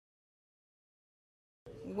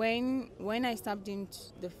When I stabbed him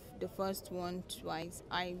the first one twice,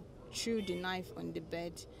 I threw the knife on the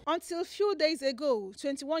bed. Until a few days ago,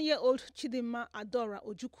 21-year-old Chidinma Adora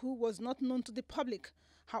Ojukwu was not known to the public.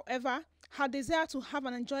 However, her desire to have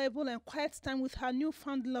an enjoyable and quiet time with her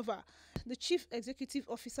newfound lover, the chief executive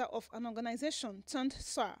officer of an organization, turned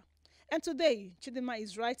sir. And today, Chidinma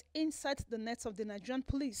is right inside the nets of the Nigerian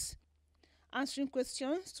police, answering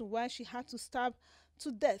questions to why she had to stab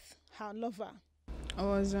to death her lover. I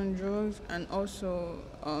was on drugs, and also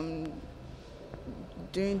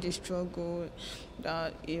during the struggle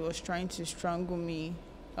that he was trying to strangle me,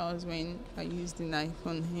 that was when I used the knife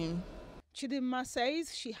on him. Chidinma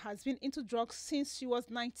says she has been into drugs since she was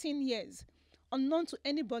 19 years, unknown to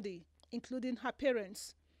anybody, including her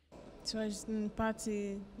parents. It was in a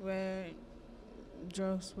party where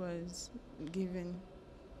drugs was given.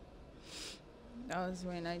 That was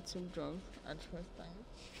when I took drugs at first time.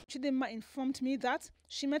 Chidinma informed me that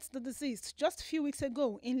she met the deceased just a few weeks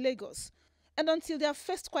ago in Lagos. And until their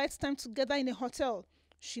first quiet time together in a hotel,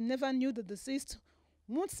 she never knew the deceased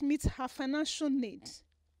won't meet her financial needs.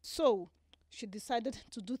 So, she decided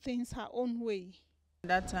to do things her own way.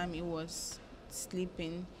 That time he was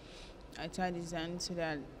sleeping. I tied his hand so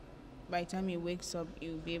that by the time he wakes up,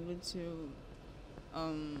 he'll be able to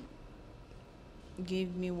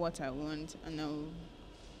give me what I want, and I'll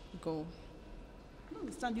go. I don't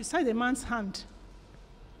understand. You tied a man's hand.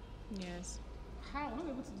 Yes. How? How were you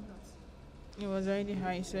able to do that? It was already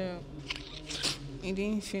high, so he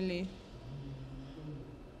didn't feel it.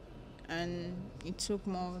 And it took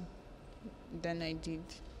more than I did.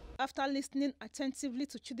 After listening attentively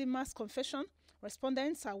to Chidinma's confession,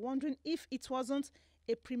 respondents are wondering if it wasn't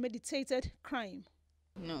a premeditated crime.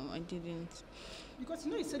 No, I didn't. Because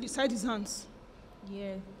you said you tied his hands.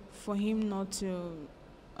 Yeah, for him not to,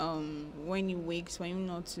 when he wakes, for him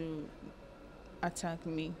not to attack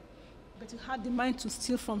me. But you had the mind to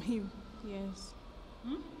steal from him. Yes.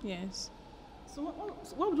 Hmm? Yes. So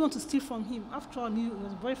what would you want to steal from him? After all, you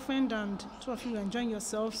was boyfriend and two of you were enjoying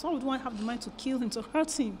yourselves. So why would you want to have the mind to kill him, to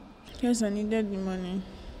hurt him? Yes, I needed the money.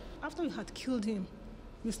 After you had killed him,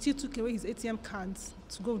 you still took away his ATM cards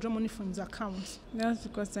to go withdraw money from his account. That's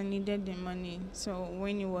because I needed the money. So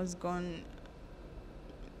when he was gone,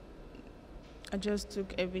 I just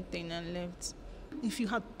took everything and left. If you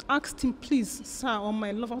had asked him, please, sir, or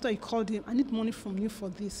my love, after you called him, I need money from you for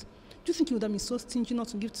this, do you think he would have been so stingy not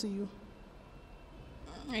to give to you?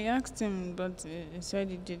 I asked him, but he said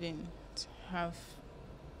he didn't have.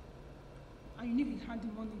 And you knew he had the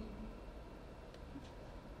money?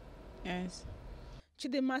 Yes.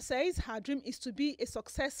 Chidinma says her dream is to be a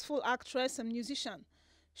successful actress and musician.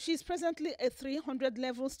 She is presently a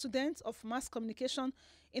 300-level student of mass communication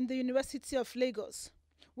in the University of Lagos.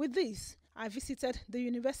 With this, I visited the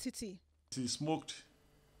university. He smoked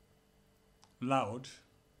loud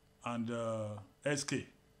and SK.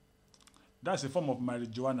 That's a form of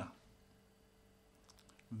marijuana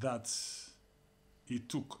that she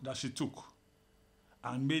took,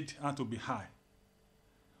 and made her to be high.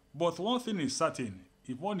 But one thing is certain: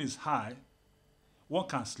 if one is high, one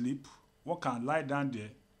can sleep, one can lie down there.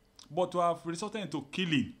 But to have resorted into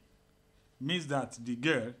killing means that the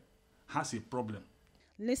girl has a problem.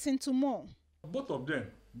 Listen to more. Both of them,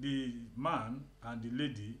 the man and the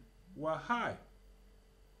lady, were high.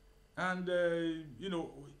 And,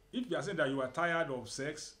 if you are saying that you are tired of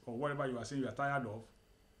sex or whatever you are saying you are tired of,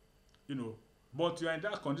 but you are in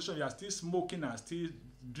that condition, you are still smoking and still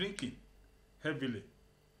drinking heavily.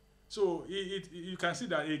 So you can see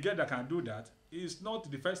that a girl that can do that is not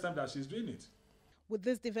the first time that she's doing it. With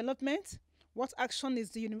this development, what action is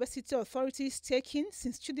the university authorities taking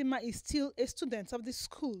since Chidinma is still a student of the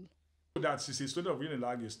school? That she's a student of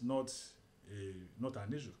UNILAG is not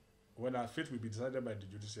an issue. When her fate will be decided by the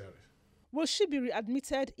judiciary. Will she be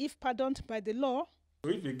readmitted if pardoned by the law?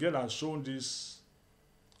 So if a girl has shown this,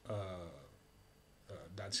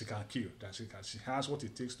 that she can kill, that she has what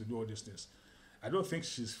it takes to do all these things, I don't think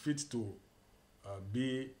she's fit to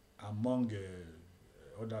be among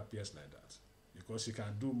other peers like that, because she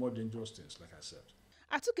can do more dangerous things, like I said.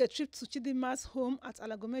 I took a trip to Chidinma's home at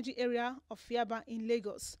Alagomeji area of Yaba in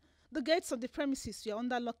Lagos. The gates of the premises were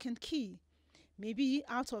under lock and key. Maybe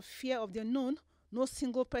out of fear of the unknown, no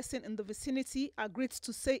single person in the vicinity agreed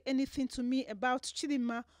to say anything to me about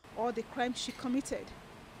Chidinma or the crime she committed.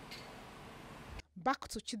 Back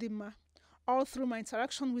to Chidinma. All through my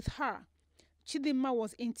interaction with her, Chidinma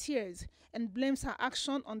was in tears and blames her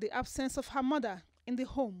action on the absence of her mother in the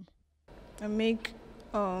home. I make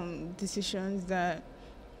decisions that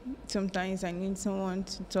sometimes I need someone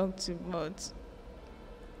to talk to, but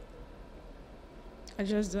I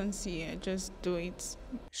just don't see it. I just do it.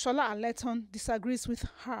 Shola Aleton disagrees with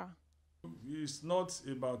her. It's not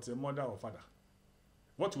about a mother or father.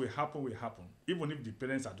 What will happen, even if the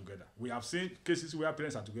parents are together. We have seen cases where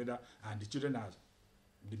parents are together and the children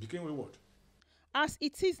they became wayward. As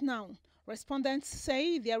it is now, respondents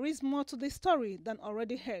say there is more to the story than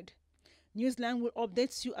already heard. Newsline will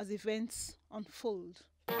update you as events unfold.